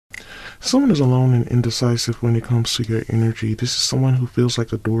Someone is alone and indecisive when it comes to your energy. This is someone who feels like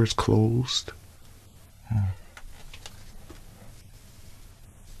the door is closed.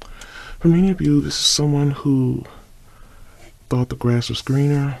 For many of you, this is someone who thought the grass was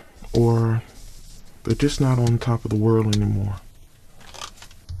greener, or they're just not on top of the world anymore.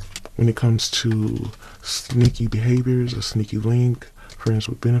 When it comes to sneaky behaviors, a sneaky link, friends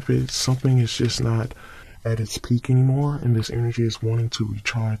with benefits, something is just not at its peak anymore, and this energy is wanting to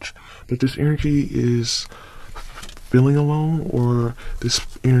recharge. But this energy is feeling alone, or this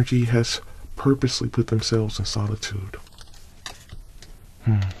energy has purposely put themselves in solitude.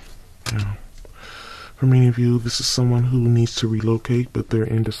 Yeah. For many of you, this is someone who needs to relocate, but they're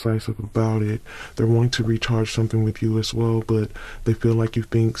indecisive about it. They're wanting to recharge something with you as well, but they feel like you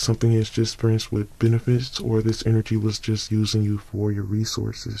think something is just friends with benefits, or this energy was just using you for your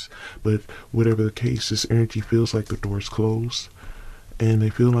resources. But whatever the case, this energy feels like the door's closed, and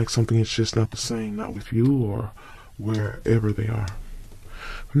they feel like something is just not the same, not with you or wherever they are.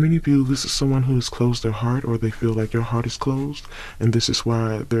 For many of you, this is someone who has closed their heart, or they feel like your heart is closed, and this is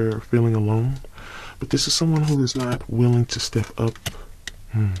why they're feeling alone. But this is someone who is not willing to step up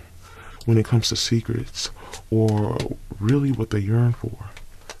when it comes to secrets, or really what they yearn for.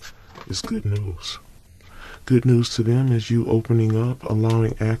 It's good news. Good news to them is you opening up,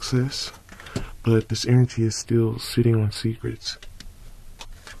 allowing access, but this energy is still sitting on secrets.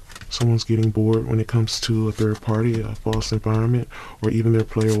 Someone's getting bored when it comes to a third party, a false environment, or even their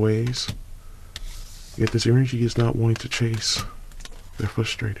player ways. Yet this energy is not wanting to chase. They're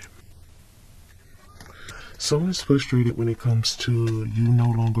frustrated. Someone is frustrated when it comes to you no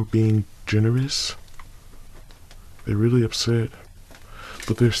longer being generous. They're really upset,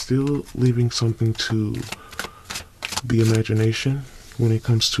 but they're still leaving something to the imagination when it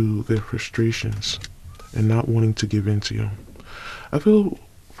comes to their frustrations and not wanting to give in to you. I feel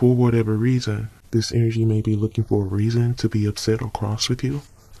for whatever reason, this energy may be looking for a reason to be upset or cross with you.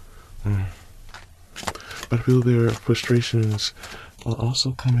 But I feel their frustrations are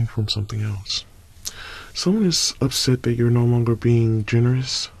also coming from something else. Someone is upset that you're no longer being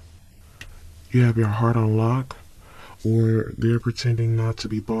generous. You have your heart on lock, or they're pretending not to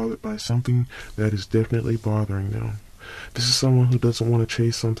be bothered by something that is definitely bothering them. This is someone who doesn't want to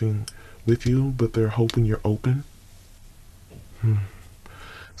chase something with you, but they're hoping you're open.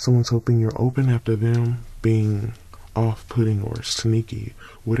 Someone's hoping you're open after them being off-putting or sneaky.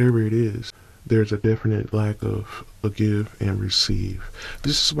 Whatever it is, there's a definite lack of a give and receive.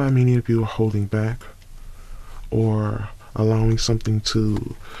 This is why many of you are holding back, or allowing something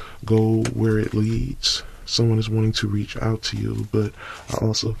to go where it leads. Someone is wanting to reach out to you, but I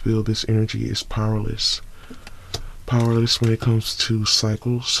also feel this energy is powerless. Powerless when it comes to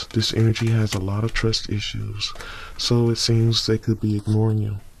cycles. This energy has a lot of trust issues, so it seems they could be ignoring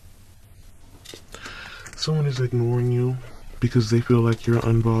you. Someone is ignoring you because they feel like you're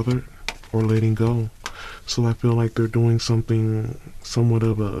unbothered or letting go. So I feel like they're doing something somewhat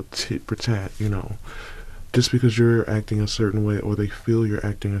of a tit for tat, Just because you're acting a certain way, or they feel you're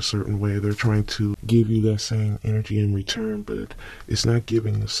acting a certain way, they're trying to give you that same energy in return, but it's not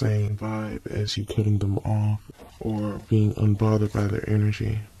giving the same vibe as you cutting them off or being unbothered by their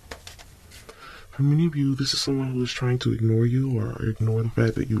energy. For many of you, this is someone who is trying to ignore you or ignore the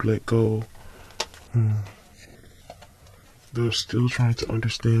fact that you let go. They're still trying to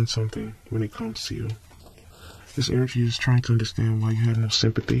understand something when it comes to you. This energy is trying to understand why you have no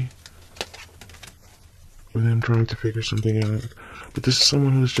sympathy, or them trying to figure something out. But this is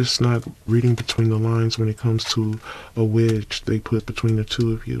someone who's just not reading between the lines when it comes to a wedge they put between the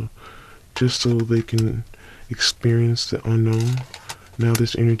two of you, just so they can experience the unknown. Now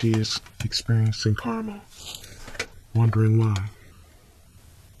this energy is experiencing karma, wondering why.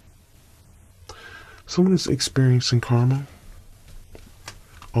 Someone is experiencing karma,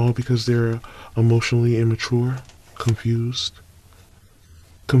 all because they're emotionally immature, confused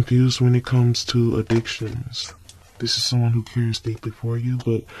when it comes to addictions. This is someone who cares deeply for you,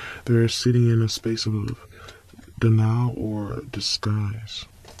 but they're sitting in a space of denial or disguise.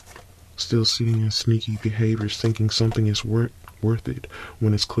 Still sitting in sneaky behaviors, thinking something is worth it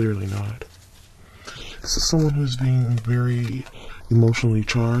when it's clearly not. This is someone who's being very emotionally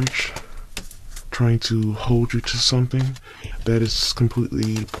charged, trying to hold you to something that is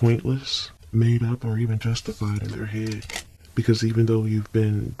completely pointless, made up, or even justified in their head. Because even though you've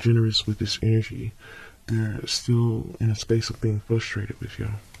been generous with this energy, they're still in a space of being frustrated with you.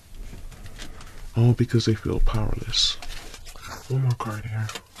 All because they feel powerless. One more card here.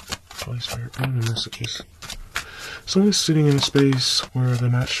 Holy Spirit, bring the messages. Someone's sitting in a space where they're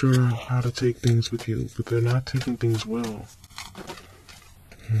not sure how to take things with you, but they're not taking things well.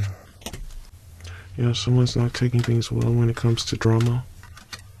 You know, someone's not taking things well when it comes to drama,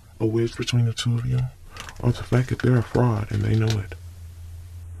 a wedge between the two of you, or the fact that they're a fraud and they know it.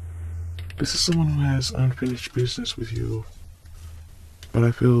 This is someone who has unfinished business with you, but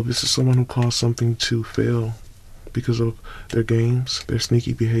I feel this is someone who caused something to fail because of their games, their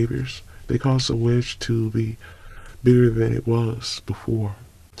sneaky behaviors. They caused a wedge to be bigger than it was before,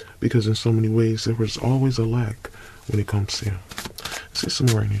 because in so many ways there was always a lack when it comes to you. Let's get some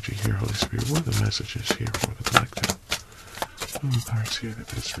more energy here, Holy Spirit. What are the messages here for the collective? What are the cards here that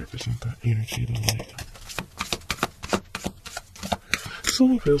best represent the energy of the light?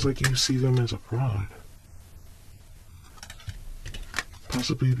 Someone feels like you see them as a fraud.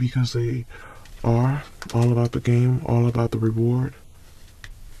 Possibly because they are all about the game, all about the reward,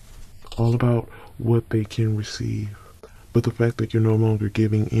 all about what they can receive. But the fact that you're no longer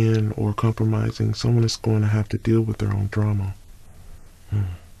giving in or compromising, someone is going to have to deal with their own drama.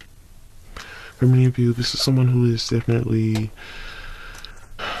 For many of you, this is someone who is definitely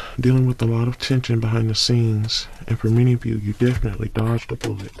dealing with a lot of tension behind the scenes. And for many of you, you definitely dodged a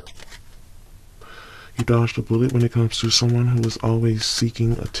bullet. You dodged a bullet when it comes to someone who is always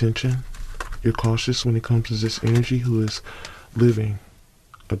seeking attention. You're cautious when it comes to this energy who is living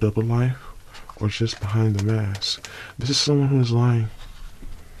a double life or just behind the mask. This is someone who is lying.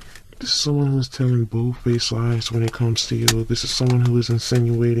 This is someone who is telling bold-faced lies when it comes to you. This is someone who is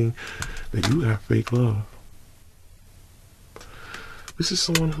insinuating that you have fake love. This is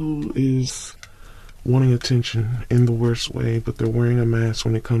someone who is wanting attention in the worst way, but they're wearing a mask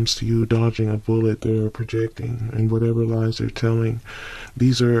when it comes to you dodging a bullet they're projecting, and whatever lies they're telling.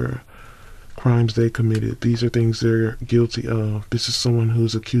 These are crimes they committed. These are things they're guilty of. This is someone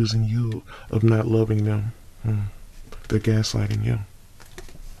who's accusing you of not loving them. They're gaslighting you.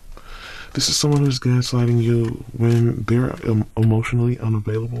 This is someone who's gaslighting you when they're emotionally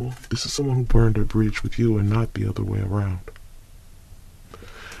unavailable. This is someone who burned a bridge with you and not the other way around.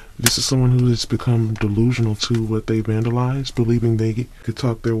 This is someone who has become delusional to what they vandalized, believing they could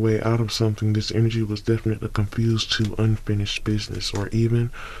talk their way out of something. This energy was definitely confused to unfinished business, or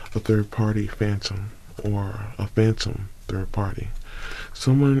even a third-party phantom, or a phantom third party.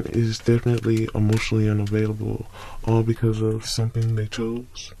 Someone is definitely emotionally unavailable, all because of something they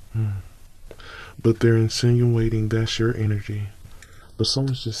chose. But they're insinuating that's your energy. But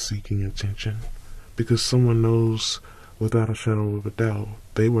someone's just seeking attention, because someone knows without a shadow of a doubt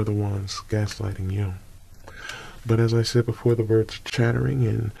they were the ones gaslighting you. But as I said before, the birds are chattering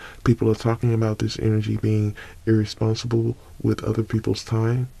and people are talking about this energy being irresponsible with other people's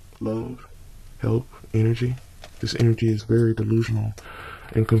time, love, help, energy. This energy is very delusional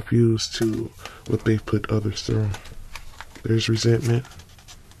and confused to what they've put others through. There's resentment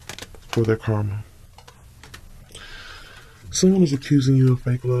for their karma. Someone is accusing you of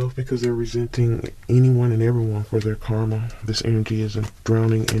fake love because they're resenting anyone and everyone for their karma. This energy is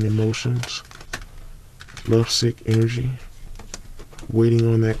drowning in emotions, lovesick energy, waiting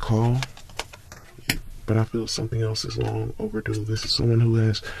on that call. But I feel something else is long overdue. This is someone who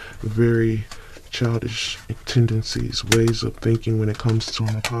has very childish tendencies, ways of thinking when it comes to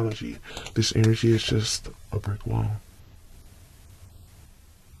an apology. This energy is just a brick wall.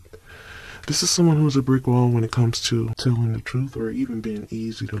 This is someone who's a brick wall when it comes to telling the truth or even being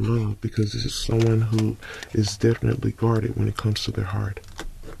easy to love, because this is someone who is definitely guarded when it comes to their heart.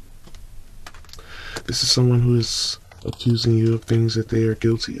 This is someone who is accusing you of things that they are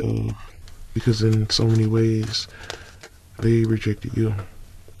guilty of, because in so many ways they rejected you.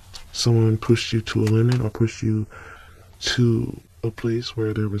 Someone pushed you to a limit or pushed you to a place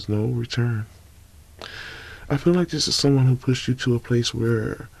where there was no return. I feel like this is someone who pushed you to a place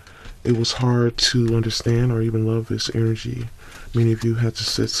where it was hard to understand or even love this energy. Many of you had to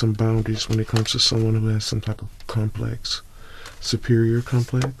set some boundaries when it comes to someone who has some type of complex, superior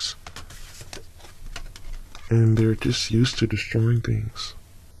complex. And they're just used to destroying things.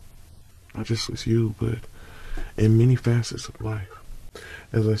 Not just with you, but in many facets of life.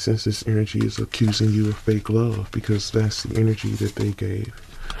 As I sense, this energy is accusing you of fake love, because that's the energy that they gave.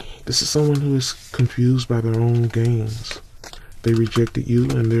 This is someone who is confused by their own games. They rejected you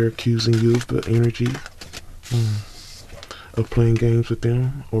and they're accusing you of the energy of playing games with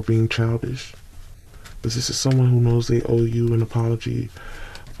them or being childish. But this is someone who knows they owe you an apology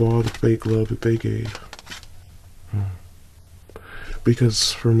for all the fake love that they gave.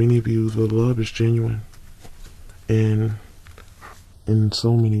 Because for many of you, the love is genuine. And in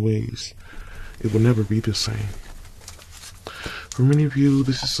so many ways, it will never be the same. For many of you,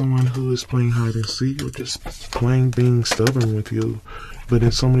 this is someone who is playing hide and seek or just playing being stubborn with you. But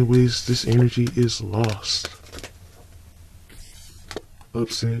in so many ways, this energy is lost.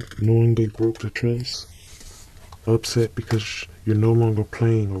 Upset knowing they broke the trust. Upset because you're no longer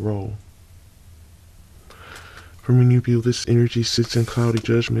playing a role. For many of you, this energy sits in cloudy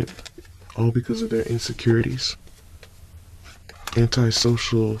judgment, all because of their insecurities.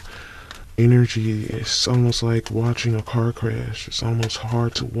 Antisocial energy is almost like watching a car crash. It's almost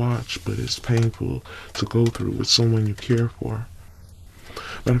hard to watch, but it's painful to go through with someone you care for.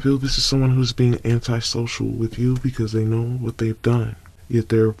 But I feel this is someone who's being antisocial with you because they know what they've done, yet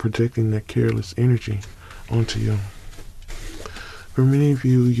they're projecting that careless energy onto you. For many of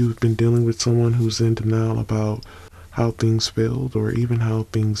you, you've been dealing with someone who's in denial about how things failed or even how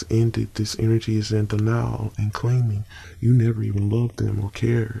things ended. This energy is in denial and claiming you never even loved them or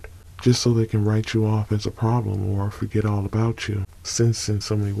cared, just so they can write you off as a problem or forget all about you. Since in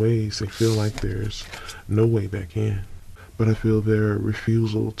so many ways they feel like there's no way back in. But I feel their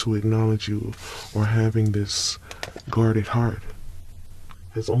refusal to acknowledge you or having this guarded heart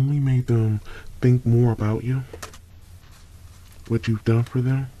has only made them think more about you, what you've done for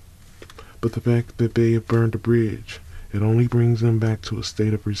them. But the fact that they have burned a bridge, it only brings them back to a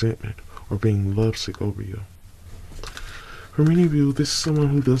state of resentment or being lovesick over you. For many of you, this is someone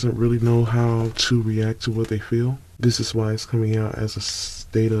who doesn't really know how to react to what they feel. This is why it's coming out as a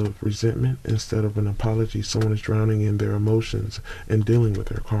state of resentment instead of an apology. Someone is drowning in their emotions and dealing with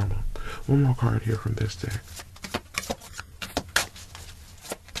their karma. One more card here from this deck.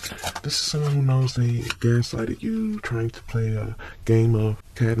 This is someone who knows they gaslighted you, trying to play a game of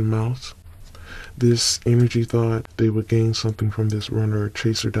cat and mouse. This energy thought they would gain something from this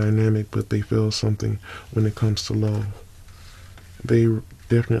runner-chaser dynamic, but they failed something when it comes to love. They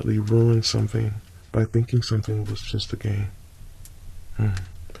definitely ruined something by thinking something was just a game.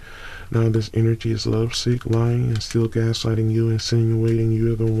 Now this energy is lovesick, lying, and still gaslighting you, insinuating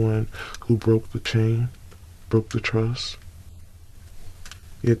you're the one who broke the chain, broke the trust.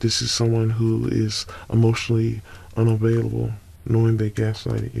 Yet this is someone who is emotionally unavailable, knowing they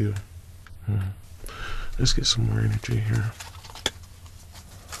gaslighted you. Let's get some more energy here.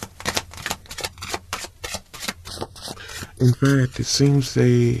 In fact, it seems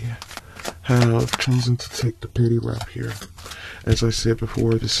they have chosen to take the pity route here. As I said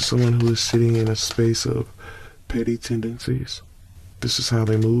before, this is someone who is sitting in a space of petty tendencies. This is how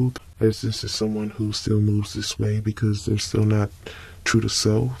they move, as this is someone who still moves this way because they're still not true to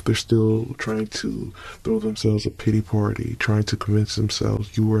self. They're still trying to throw themselves a pity party, trying to convince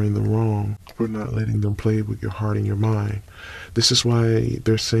themselves you were in the wrong for not letting them play with your heart and your mind. This is why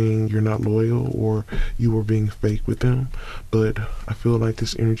they're saying you're not loyal or you were being fake with them. But I feel like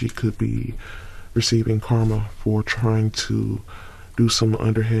this energy could be receiving karma for trying to do some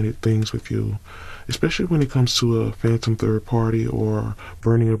underhanded things with you, especially when it comes to a phantom third party or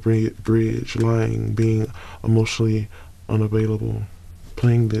burning a bridge, lying, being emotionally unavailable,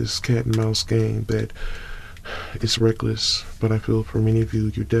 playing this cat and mouse game that is reckless. But I feel for many of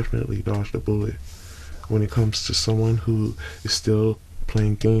you, you definitely dodged a bullet when it comes to someone who is still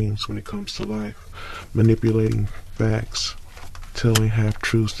playing games when it comes to life, manipulating facts, telling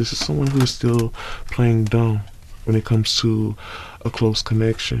half-truths. This is someone who is still playing dumb when it comes to a close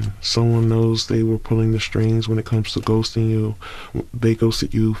connection. Someone knows they were pulling the strings when it comes to ghosting you. They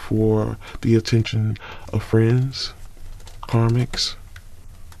ghosted you for the attention of friends, karmics,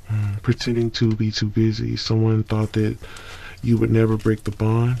 pretending to be too busy. Someone thought that you would never break the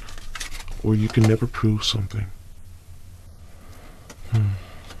bond or you can never prove something.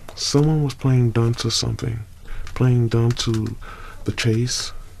 Someone was playing dumb to something, playing dumb to the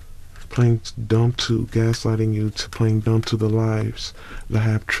chase, playing dumb to gaslighting you, to playing dumb to the lives, the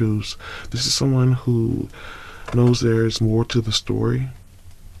half-truths. This is someone who knows there is more to the story,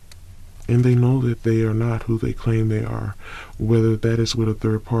 and they know that they are not who they claim they are, whether that is with a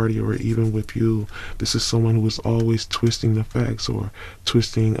third party or even with you. This is someone who is always twisting the facts or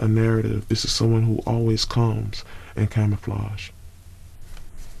twisting a narrative. This is someone who always comes in camouflage.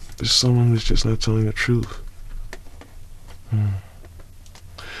 This is someone who's just not telling the truth.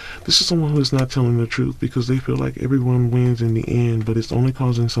 This is someone who is not telling the truth because they feel like everyone wins in the end, but it's only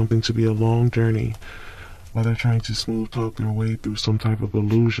causing something to be a long journey while they're trying to smooth talk their way through some type of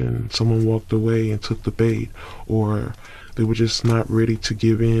illusion. Someone walked away and took the bait, or they were just not ready to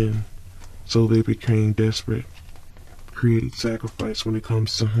give in, so they became desperate, created sacrifice when it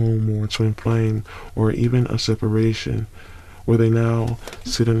comes to home or twin flame or even a separation, where they now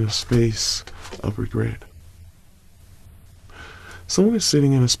sit in a space of regret. Someone is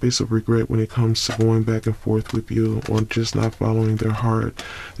sitting in a space of regret when it comes to going back and forth with you or just not following their heart.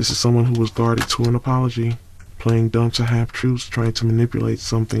 This is someone who was guarded to an apology, playing dumb to have truths, trying to manipulate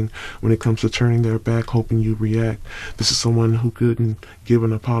something when it comes to turning their back, hoping you react. This is someone who couldn't give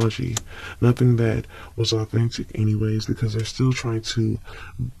an apology. Nothing that was authentic anyways, because they're still trying to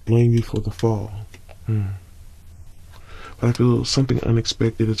blame you for the fall. But I feel something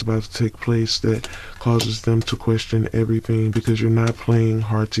unexpected is about to take place that causes them to question everything, because you're not playing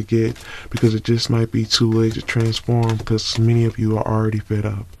hard to get, because it just might be too late to transform, because many of you are already fed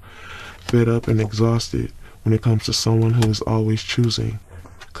up. Fed up and exhausted when it comes to someone who is always choosing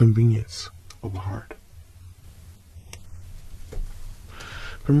convenience over heart.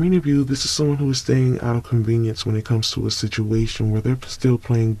 For many of you, this is someone who is staying out of convenience when it comes to a situation where they're still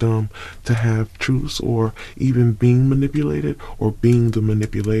playing dumb to have truths, or even being manipulated or being the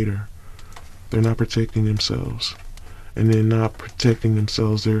manipulator. They're not protecting themselves. And they're not protecting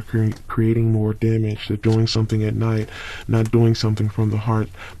themselves. They're creating more damage. They're doing something at night, not doing something from the heart.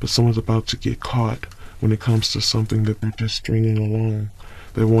 But someone's about to get caught when it comes to something that they're just stringing along.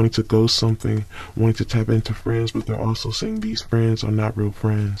 They're wanting to ghost something, wanting to tap into friends, but they're also saying these friends are not real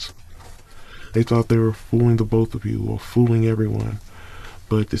friends. They thought they were fooling the both of you, or fooling everyone.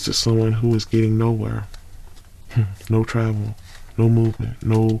 But this is someone who is getting nowhere. No travel, no movement,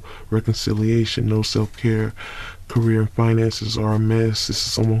 no reconciliation, no self-care. Career and finances are a mess. This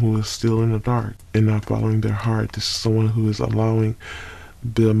is someone who is still in the dark and not following their heart. This is someone who is allowing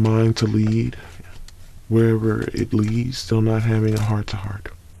the mind to lead wherever it leads, still not having a heart-to-heart.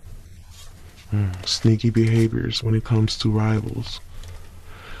 Sneaky behaviors when it comes to rivals.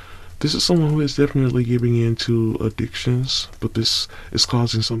 This is someone who is definitely giving in to addictions, but this is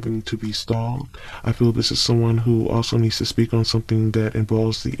causing something to be stalled. I feel this is someone who also needs to speak on something that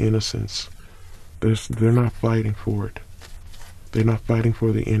involves the innocence. They're not fighting for it. They're not fighting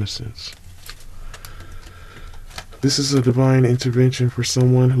for the innocence. This is a divine intervention for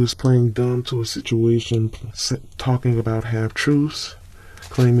someone who's playing dumb to a situation, talking about half-truths,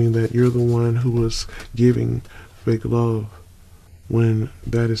 claiming that you're the one who was giving fake love when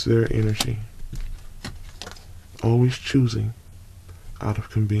that is their energy. Always choosing out of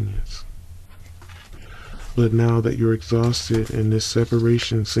convenience. But now that you're exhausted and this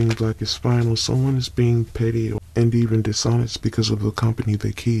separation seems like it's final, someone is being petty and even dishonest because of the company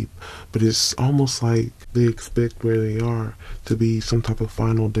they keep. But it's almost like they expect where they are to be some type of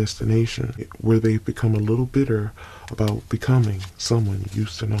final destination, where they've become a little bitter about becoming someone you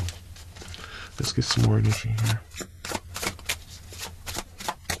used to know. Let's get some more energy here.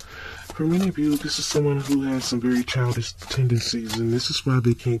 For many of you, this is someone who has some very childish tendencies, and this is why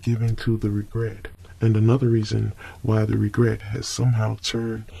they can't give in to the regret. And another reason why the regret has somehow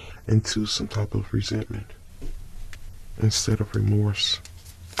turned into some type of resentment instead of remorse.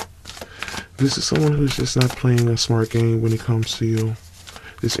 This is someone who's just not playing a smart game when it comes to you.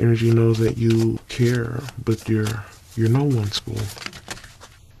 This energy knows that you care, but you're no one's fool.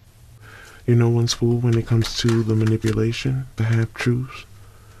 You're no one's fool when it comes to the manipulation, the half-truths,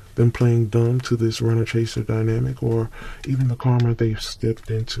 them playing dumb to this runner-chaser dynamic, or even the karma they've stepped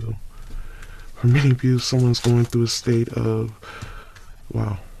into. For many of you, someone's going through a state of,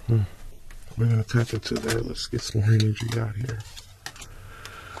 wow, we're going to tap into that. Let's get some more energy out here.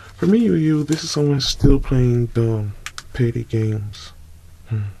 For many of you, this is someone still playing dumb, petty games.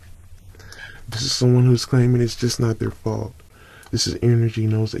 This is someone who's claiming it's just not their fault. This is energy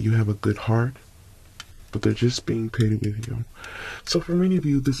knows that you have a good heart, but they're just being petty with you. So for many of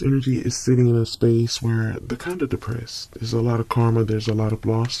you, this energy is sitting in a space where they're kind of depressed. There's a lot of karma, there's a lot of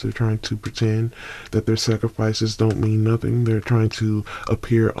loss. They're trying to pretend that their sacrifices don't mean nothing. They're trying to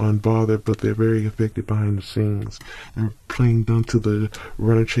appear unbothered, but they're very affected behind the scenes. They're playing dumb to the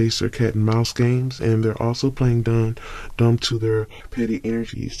runner-chaser cat and mouse games, and they're also playing dumb to their petty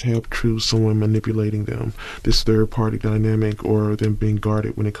energies to help choose someone manipulating them. This third-party dynamic, or them being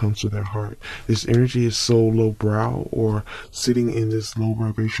guarded when it comes to their heart. This energy is so low-brow, or sitting in this low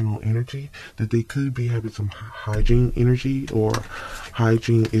vibrational energy, that they could be having some hygiene energy or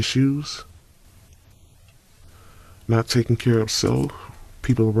hygiene issues. Not taking care of self.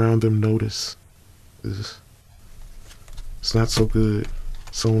 People around them notice. It's not so good.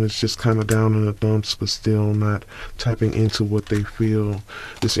 Someone is just kind of down in the dumps, but still not tapping into what they feel.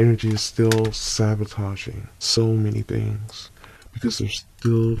 This energy is still sabotaging so many things because they're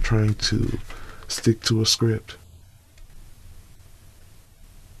still trying to stick to a script.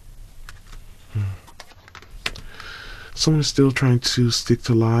 Someone is still trying to stick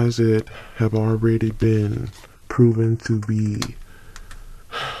to lies that have already been proven to be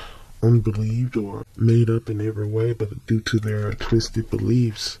unbelieved or made up in every way, but due to their twisted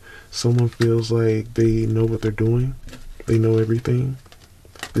beliefs, someone feels like they know what they're doing. They know everything.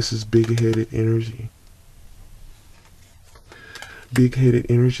 This is big-headed energy. big-headed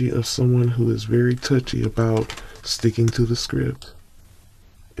energy of someone who is very touchy about sticking to the script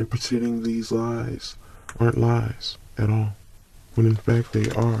and pretending these lies aren't lies at all, when in fact they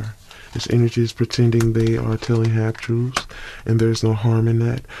are. This energy is pretending they are telling half-truths, and there's no harm in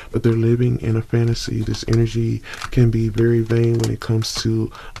that, but they're living in a fantasy. This energy can be very vain when it comes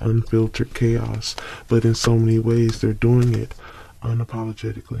to unfiltered chaos, but in so many ways they're doing it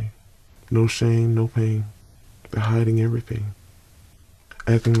unapologetically. No shame, no pain. They're hiding everything.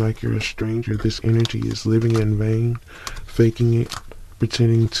 Acting like you're a stranger. This energy is living in vain, faking it,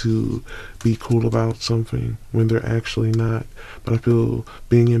 pretending to be cool about something when they're actually not. But I feel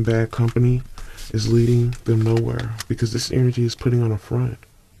being in bad company is leading them nowhere, because this energy is putting on a front.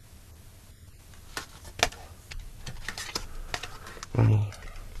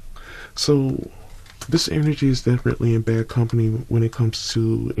 So this energy is definitely in bad company when it comes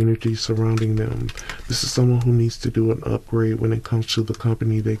to energy surrounding them. This is someone who needs to do an upgrade when it comes to the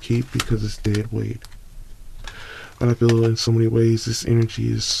company they keep, because it's dead weight. But I feel in so many ways this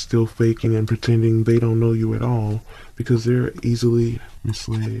energy is still faking and pretending they don't know you at all, because they're easily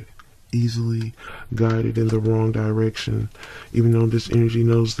misled, easily guided in the wrong direction. Even though this energy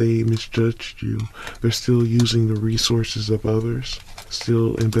knows they misjudged you, they're still using the resources of others,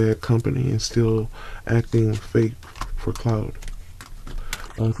 still in bad company, and still acting fake for clout.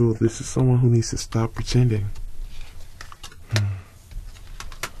 I feel this is someone who needs to stop pretending.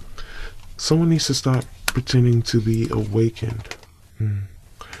 Someone needs to stop pretending to be awakened.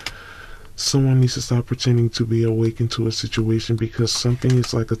 Someone needs to stop pretending to be awakened to a situation, because something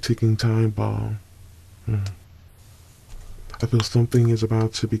is like a ticking time bomb. I feel something is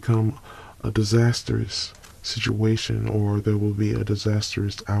about to become a disastrous situation, or there will be a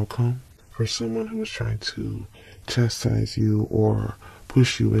disastrous outcome for someone who is trying to chastise you or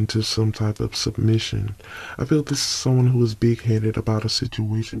push you into some type of submission. I feel this is someone who is big-headed about a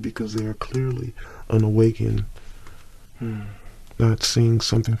situation because they are clearly unawakened, not seeing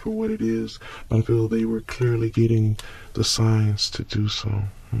something for what it is, but I feel they were clearly getting the signs to do so.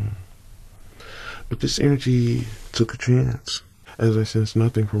 But this energy took a chance, as I sense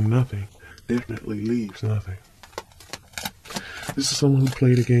nothing from nothing definitely leaves nothing. This is someone who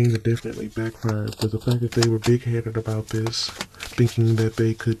played a game that definitely backfired, but the fact that they were big-headed about this, thinking that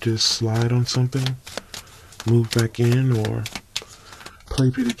they could just slide on something, move back in, or play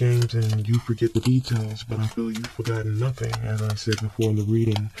pretty games and you forget the details, but I feel you've forgotten nothing. As I said before in the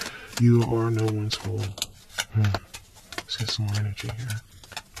reading, you are no one's fool. Let's get some more energy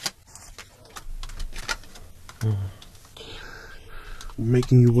here.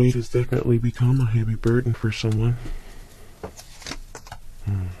 Making you wait has definitely become a heavy burden for someone.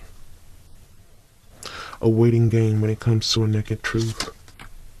 A waiting game when it comes to a naked truth.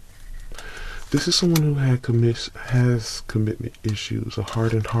 This is someone who has commitment issues, a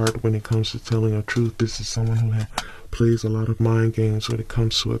hardened heart when it comes to telling a truth. This is someone who plays a lot of mind games when it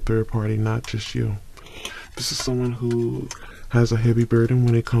comes to a third party, not just you. This is someone who has a heavy burden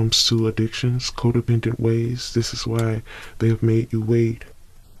when it comes to addictions, codependent ways. This is why they have made you wait.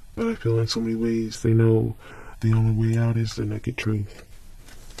 But I feel in so many ways they know the only way out is the naked truth.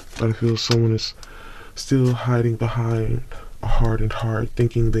 But I feel someone is still hiding behind a hardened heart,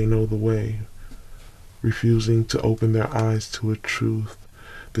 thinking they know the way, refusing to open their eyes to a truth.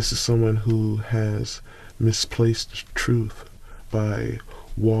 This is someone who has misplaced truth by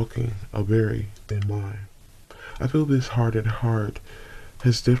walking a very thin line. I feel this hardened heart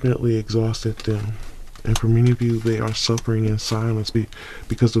has definitely exhausted them, and for many of you, they are suffering in silence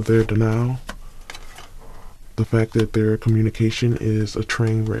because of their denial, the fact that their communication is a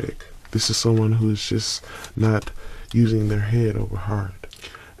train wreck. This is someone who is just not using their head over heart.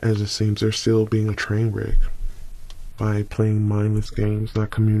 As it seems, they're still being a train wreck by playing mindless games, not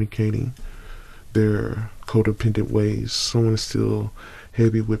communicating their codependent ways. Someone is still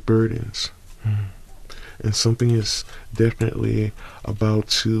heavy with burdens. And something is definitely about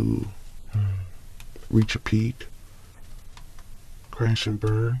to reach a peak, crash and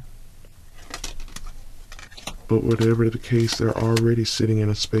burn. But whatever the case, they're already sitting in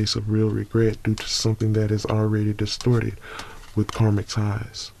a space of real regret due to something that is already distorted with karmic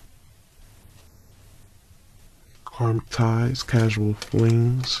ties. Karmic ties, casual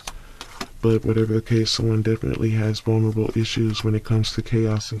flings. But whatever the case, someone definitely has vulnerable issues when it comes to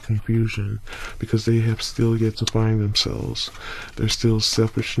chaos and confusion, because they have still yet to find themselves. There's still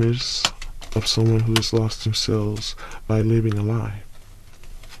selfishness of someone who has lost themselves by living a lie.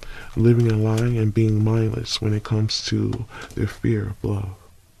 Living a lie and being mindless when it comes to their fear of love.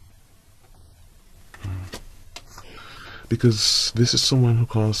 Because this is someone who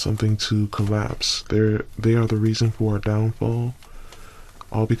caused something to collapse. They are the reason for a downfall.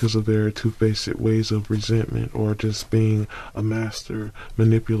 all because of their two-faced ways of resentment or just being a master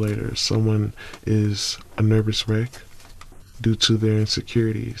manipulator. Someone is a nervous wreck due to their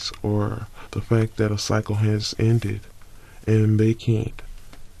insecurities or the fact that a cycle has ended and they can't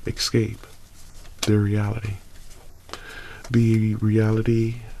escape their reality. The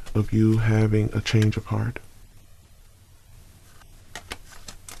reality of you having a change of heart.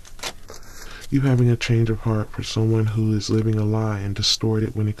 You having a change of heart for someone who is living a lie and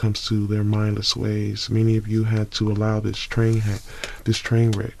distorted when it comes to their mindless ways. Many of you had to allow this train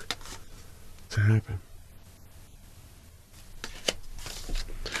wreck to happen.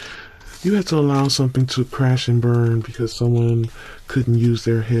 You had to allow something to crash and burn because someone couldn't use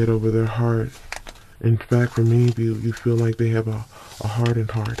their head over their heart. In fact, for many of you, you feel like they have a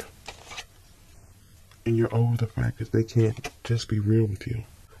hardened heart. And you're over the fact that they can't just be real with you.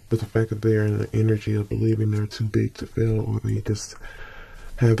 But the fact that they're in the energy of believing they're too big to fail, or they just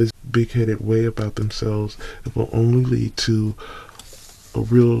have this big-headed way about themselves, it will only lead to a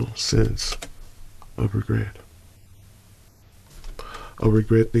real sense of regret. A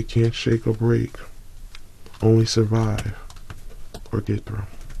regret they can't shake or break, only survive or get through.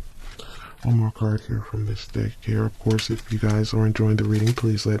 One more card here from this deck here. Of course, if you guys are enjoying the reading,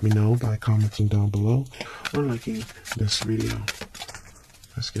 please let me know by commenting down below or liking this video.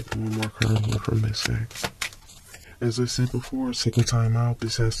 Let's get one more card here from this deck. As I said before, second time out,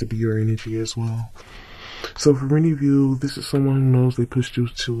 this has to be your energy as well. So for many of you, this is someone who knows they pushed you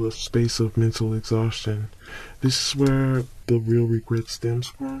to a space of mental exhaustion. This is where the real regret stems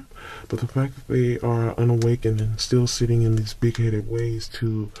from. But the fact that they are unawakened and still sitting in these big-headed ways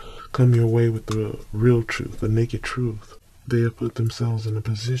to come your way with the real truth, the naked truth, they have put themselves in a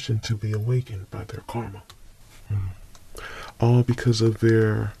position to be awakened by their karma. All because of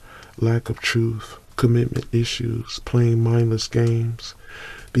their lack of truth, commitment issues, playing mindless games,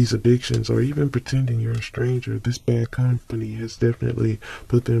 these addictions, or even pretending you're a stranger. This bad company has definitely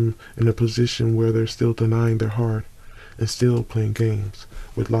put them in a position where they're still denying their heart and still playing games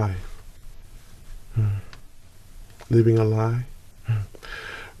with life. Living a lie,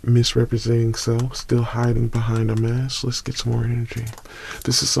 misrepresenting self, still hiding behind a mask. Let's get some more energy.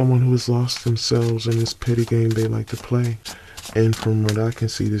 This is someone who has lost themselves in this petty game they like to play. And from what I can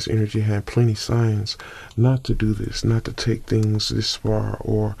see, this energy had plenty signs not to do this, not to take things this far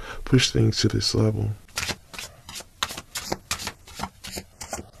or push things to this level.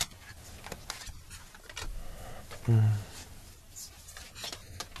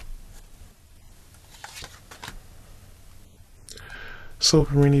 So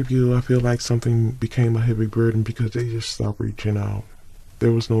for many of you, I feel like something became a heavy burden because they just stopped reaching out.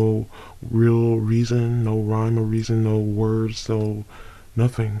 There was no real reason, no rhyme or reason, no words, no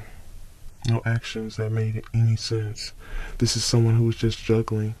nothing. No actions that made any sense. This is someone who is just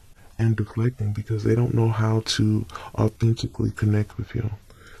juggling and deflecting because they don't know how to authentically connect with you.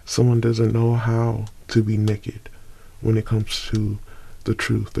 Someone doesn't know how to be naked when it comes to the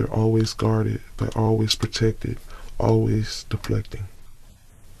truth. They're always guarded, they're always protected, always deflecting.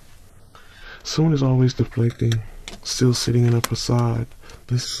 Someone is always deflecting, still sitting in a facade.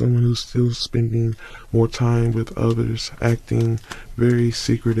 This is someone who's still spending more time with others, acting very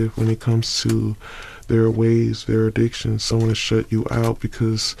secretive when it comes to their ways, their addictions. Someone has shut you out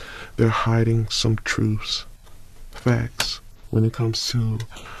because they're hiding some truths, facts, when it comes to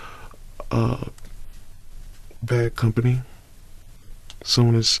bad company.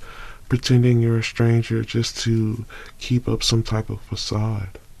 Someone is pretending you're a stranger just to keep up some type of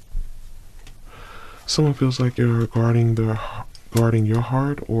facade. Someone feels like you're guarding your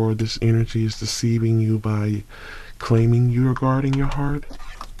heart, or this energy is deceiving you by claiming you're guarding your heart.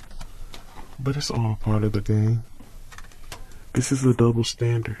 But it's all part of the game. This is a double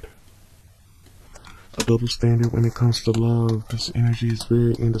standard. A double standard when it comes to love. This energy is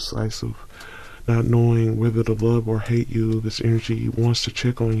very indecisive. Not knowing whether to love or hate you, this energy wants to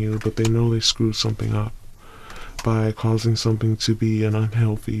check on you, but they know they screwed something up by causing something to be an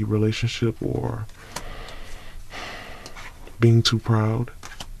unhealthy relationship or being too proud.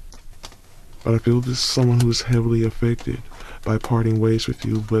 But I feel this is someone who's heavily affected by parting ways with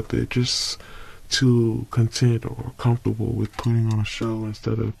you, but they're just too content or comfortable with putting on a show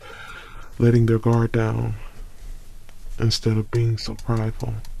instead of letting their guard down, instead of being so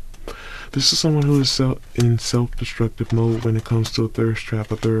prideful. This is someone who is in self-destructive mode when it comes to a thirst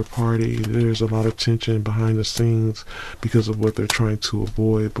trap, a third party. There's a lot of tension behind the scenes because of what they're trying to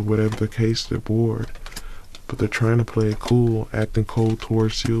avoid, but whatever the case, they're bored. But they're trying to play it cool, acting cold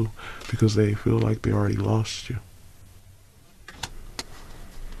towards you because they feel like they already lost you.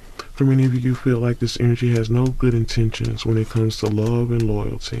 For many of you, you feel like this energy has no good intentions when it comes to love and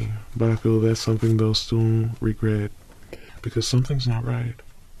loyalty. But I feel that's something they'll soon regret, because something's not right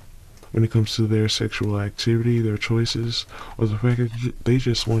when it comes to their sexual activity, their choices, or the fact that they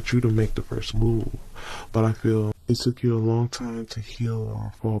just want you to make the first move. But I feel it took you a long time to heal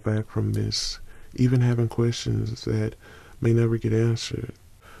or fall back from this, even having questions that may never get answered.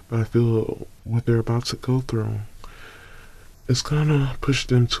 But I feel what they're about to go through, it's gonna push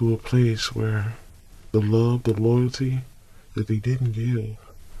them to a place where the love, the loyalty that they didn't give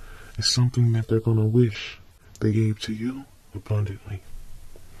is something that they're gonna wish they gave to you abundantly.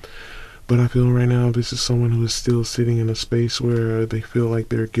 But I feel right now this is someone who is still sitting in a space where they feel like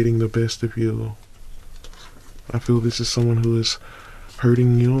they're getting the best of you. I feel this is someone who is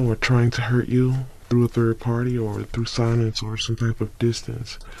hurting you or trying to hurt you through a third party or through silence or some type of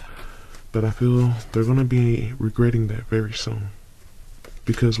distance. But I feel they're going to be regretting that very soon.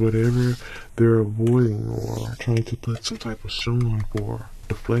 Because whatever they're avoiding or trying to put some type of show on for,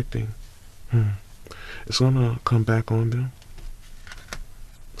 deflecting, it's going to come back on them.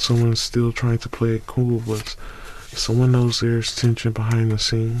 Someone's still trying to play it cool, but someone knows there's tension behind the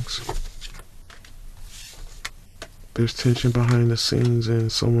scenes. There's tension behind the scenes,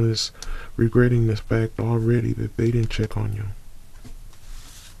 and someone is regretting the fact already that they didn't check on you.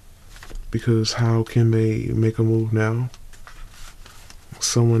 Because how can they make a move now?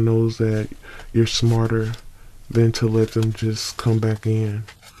 Someone knows that you're smarter than to let them just come back in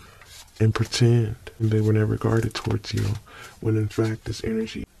and pretend they were never guarded towards you, when in fact this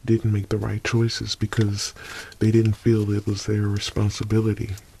energy didn't make the right choices because they didn't feel it was their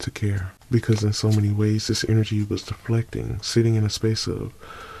responsibility to care. Because in so many ways this energy was deflecting, sitting in a space of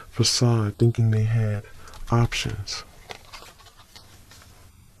facade, thinking they had options.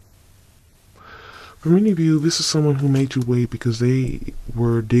 For many of you, this is someone who made you wait because they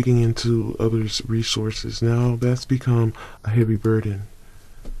were digging into others' resources. Now that's become a heavy burden.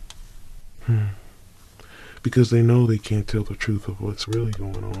 Because they know they can't tell the truth of what's really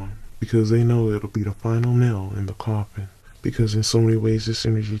going on. Because they know it'll be the final nail in the coffin. Because in so many ways this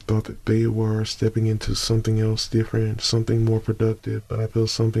energy thought that they were stepping into something else different, something more productive, but I feel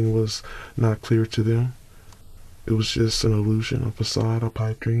something was not clear to them. It was just an illusion, a facade, a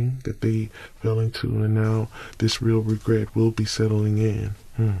pipe dream that they fell into, and now this real regret will be settling in.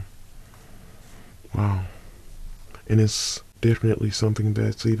 Wow. And it's definitely something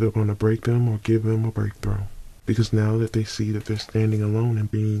that's either going to break them or give them a breakthrough. Because now that they see that they're standing alone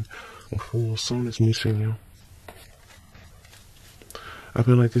and being a fool, someone is missing you. I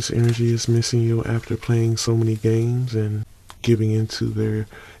feel like this energy is missing you after playing so many games and giving into their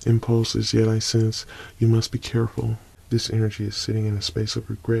impulses, yet I sense you must be careful. This energy is sitting in a space of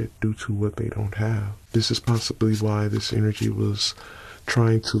regret due to what they don't have. This is possibly why this energy was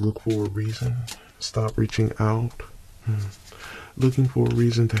trying to look for a reason, stop reaching out, looking for a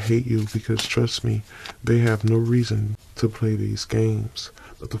reason to hate you, because trust me, they have no reason to play these games.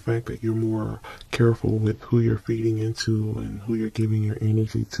 But the fact that you're more careful with who you're feeding into and who you're giving your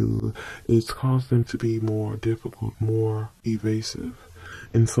energy to, it's caused them to be more difficult, more evasive.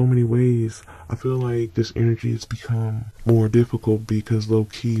 In so many ways, I feel like this energy has become more difficult because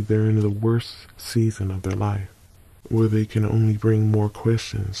low-key they're in the worst season of their life, where they can only bring more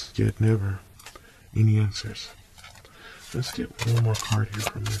questions, yet never any answers. Let's get one more card here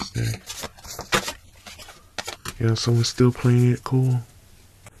from this day. Yeah, someone's still playing it cool.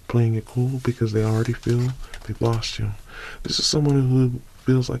 Playing it cool because they already feel they've lost you. This is someone who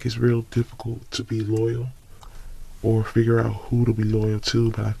feels like it's real difficult to be loyal or figure out who to be loyal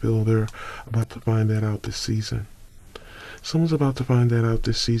to, but I feel they're about to find that out this season. Someone's about to find that out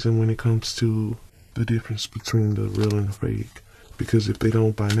this season when it comes to the difference between the real and the fake. Because if they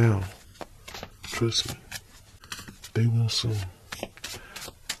don't by now, trust me, they will soon.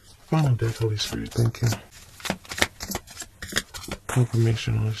 Final deck, Holy Spirit, thank you.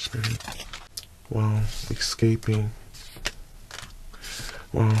 Confirmation, Holy Spirit. Wow, escaping.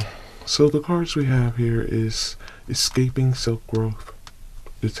 Wow. So the cards we have here is escaping self-growth,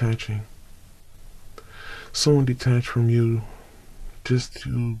 detaching. Someone detached from you just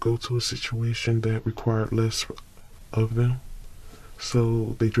to go to a situation that required less of them.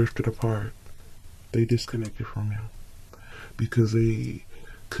 So they drifted apart. They disconnected from you because they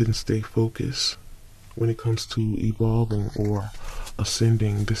couldn't stay focused when it comes to evolving or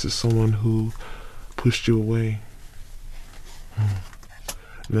ascending. This is someone who pushed you away.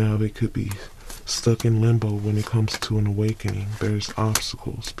 Now they could be stuck in limbo when it comes to an awakening. There's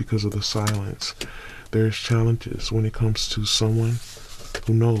obstacles because of the silence. There's challenges when it comes to someone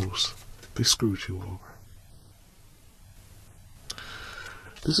who knows they screwed you over.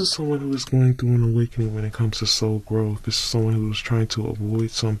 This is someone who is going through an awakening when it comes to soul growth. This is someone who was trying to avoid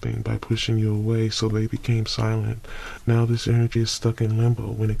something by pushing you away, so they became silent. Now this energy is stuck in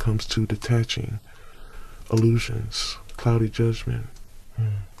limbo when it comes to detaching, illusions, cloudy judgment.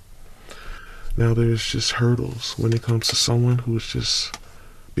 Now there's just hurdles when it comes to someone who is just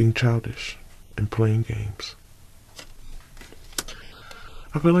being childish and playing games.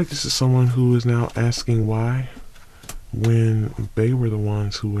 I feel like this is someone who is now asking why, when they were the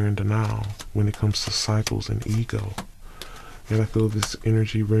ones who were in denial when it comes to cycles and ego. And I feel this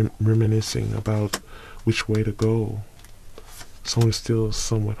energy reminiscing about which way to go. Someone is still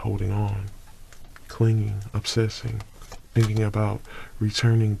somewhat holding on, clinging, obsessing, thinking about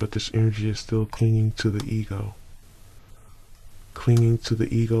returning, but this energy is still clinging to the ego. Clinging to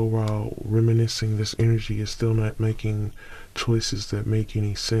the ego while reminiscing, this energy is still not making choices that make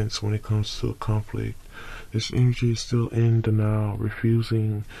any sense when it comes to a conflict. This energy is still in denial,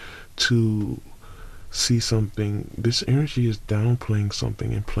 refusing to see something. This energy is downplaying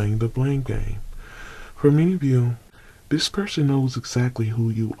something and playing the blame game. For many of you, this person knows exactly who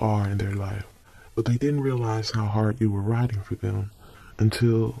you are in their life, but they didn't realize how hard you were riding for them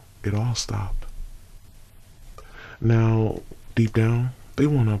until it all stopped. Now, deep down, they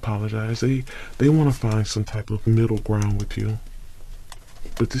want to apologize. They want to find some type of middle ground with you.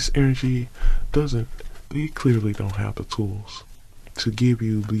 But this energy doesn't. They clearly don't have the tools to give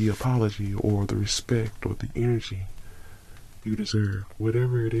you the apology or the respect or the energy you deserve.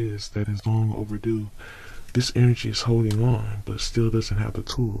 Whatever it is that is long overdue, this energy is holding on, but still doesn't have the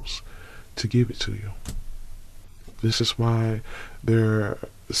tools to give it to you. This is why they're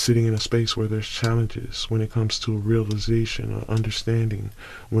sitting in a space where there's challenges when it comes to realization or understanding,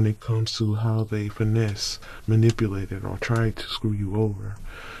 when it comes to how they finesse, manipulate it, or try to screw you over.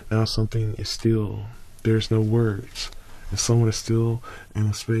 Now something is still, there's no words, and someone is still in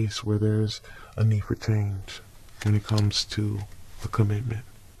a space where there's a need for change when it comes to a commitment.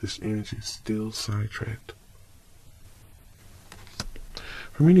 This energy is still sidetracked.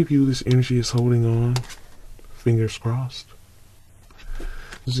 For many of you, this energy is holding on, fingers crossed.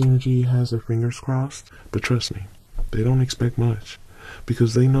 This energy has their fingers crossed, but trust me, they don't expect much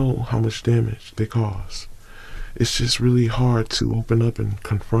because they know how much damage they cause. It's just really hard to open up and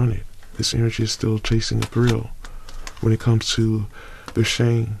confront it. This energy is still chasing a thrill when it comes to their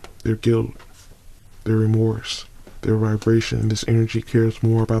shame, their guilt, their remorse, their vibration. This energy cares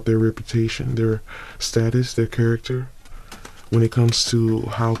more about their reputation, their status, their character, when it comes to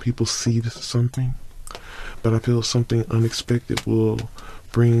how people see something. But I feel something unexpected will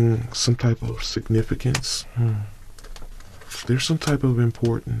bring some type of significance. There's some type of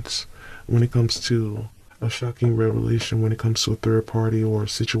importance when it comes to a shocking revelation, when it comes to a third party or a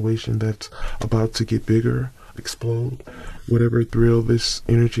situation that's about to get bigger, explode. Whatever thrill this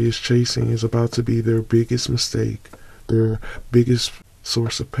energy is chasing is about to be their biggest mistake, their biggest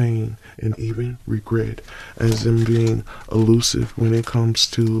source of pain and even regret, as them being elusive when it comes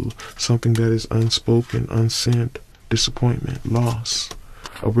to something that is unspoken, unsent, disappointment, loss.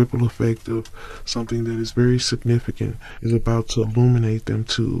 A ripple effect of something that is very significant is about to illuminate them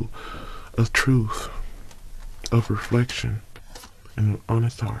to a truth of reflection and an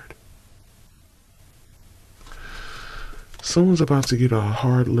honest heart. Someone's about to get a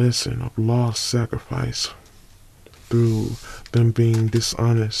hard lesson of loss, sacrifice, through them being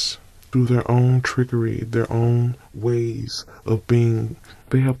dishonest, through their own trickery, their own ways of being.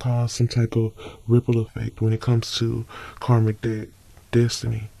 They have caused some type of ripple effect when it comes to karmic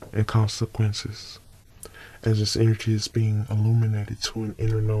destiny and consequences, as this energy is being illuminated to an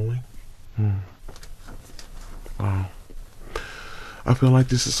inner knowing. Wow. I feel like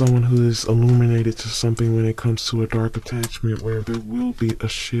this is someone who is illuminated to something when it comes to a dark attachment, where there will be a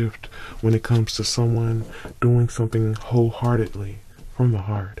shift when it comes to someone doing something wholeheartedly from the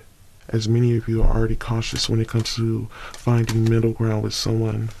heart. As many of you are already cautious when it comes to finding middle ground with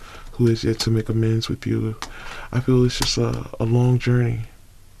someone who is yet to make amends with you, I feel it's just a long journey.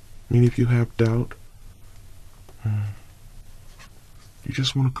 Many of you have doubt. You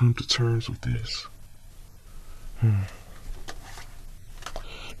just want to come to terms with this.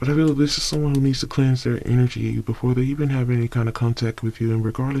 But I feel this is someone who needs to cleanse their energy before they even have any kind of contact with you. And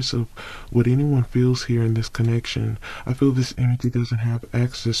regardless of what anyone feels here in this connection, I feel this energy doesn't have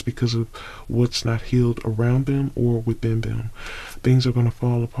access because of what's not healed around them or within them. Things are going to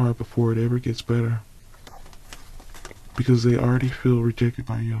fall apart before it ever gets better, because they already feel rejected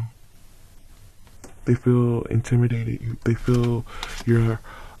by you. They feel intimidated. They feel you're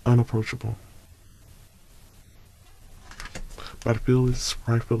unapproachable. But I feel it's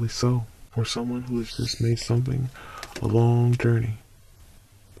rightfully so for someone who has just made something a long journey.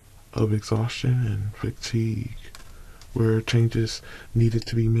 of exhaustion and fatigue, where changes needed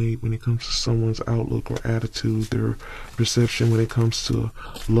to be made when it comes to someone's outlook or attitude, their perception when it comes to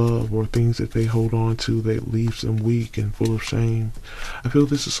love or things that they hold on to that leaves them weak and full of shame. I feel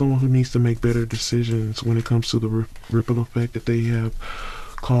this is someone who needs to make better decisions when it comes to the ripple effect that they have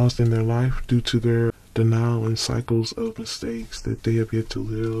caused in their life due to their denial and cycles of mistakes that they have yet to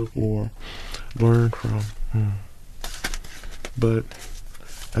live or learn from. But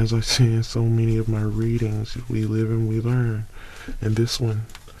as I say in so many of my readings, we live and we learn. And this one,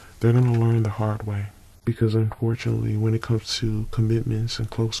 they're going to learn the hard way. Because unfortunately, when it comes to commitments and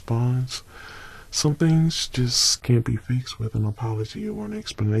close bonds, some things just can't be fixed with an apology or an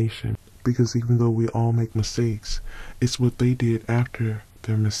explanation. Because even though we all make mistakes, it's what they did after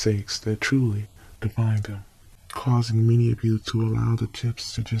their mistakes that truly define them, causing many of you to allow the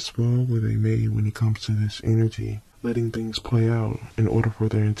chips to just fall where they may when it comes to this energy, letting things play out in order for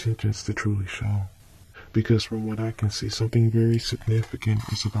their intentions to truly show. Because from what I can see, something very significant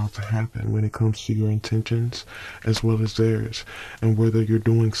is about to happen when it comes to your intentions as well as theirs, and whether you're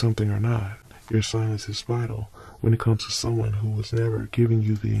doing something or not, your silence is vital when it comes to someone who was never giving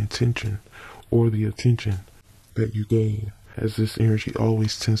you the intention or the attention that you gave. As this energy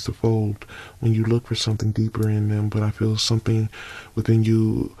always tends to fold when you look for something deeper in them, but I feel something within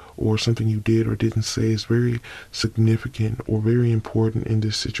you or something you did or didn't say is very significant or very important in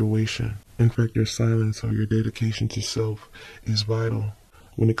this situation. In fact, your silence or your dedication to self is vital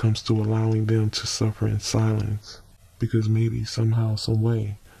when it comes to allowing them to suffer in silence, because maybe somehow, some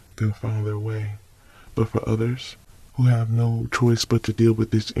way, they'll find their way. But for others who have no choice but to deal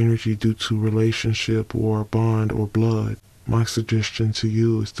with this energy due to relationship or bond or blood, my suggestion to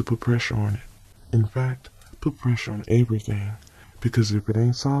you is to put pressure on it. In fact, put pressure on everything, because if it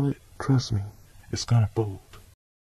ain't solid, trust me, it's gonna fold.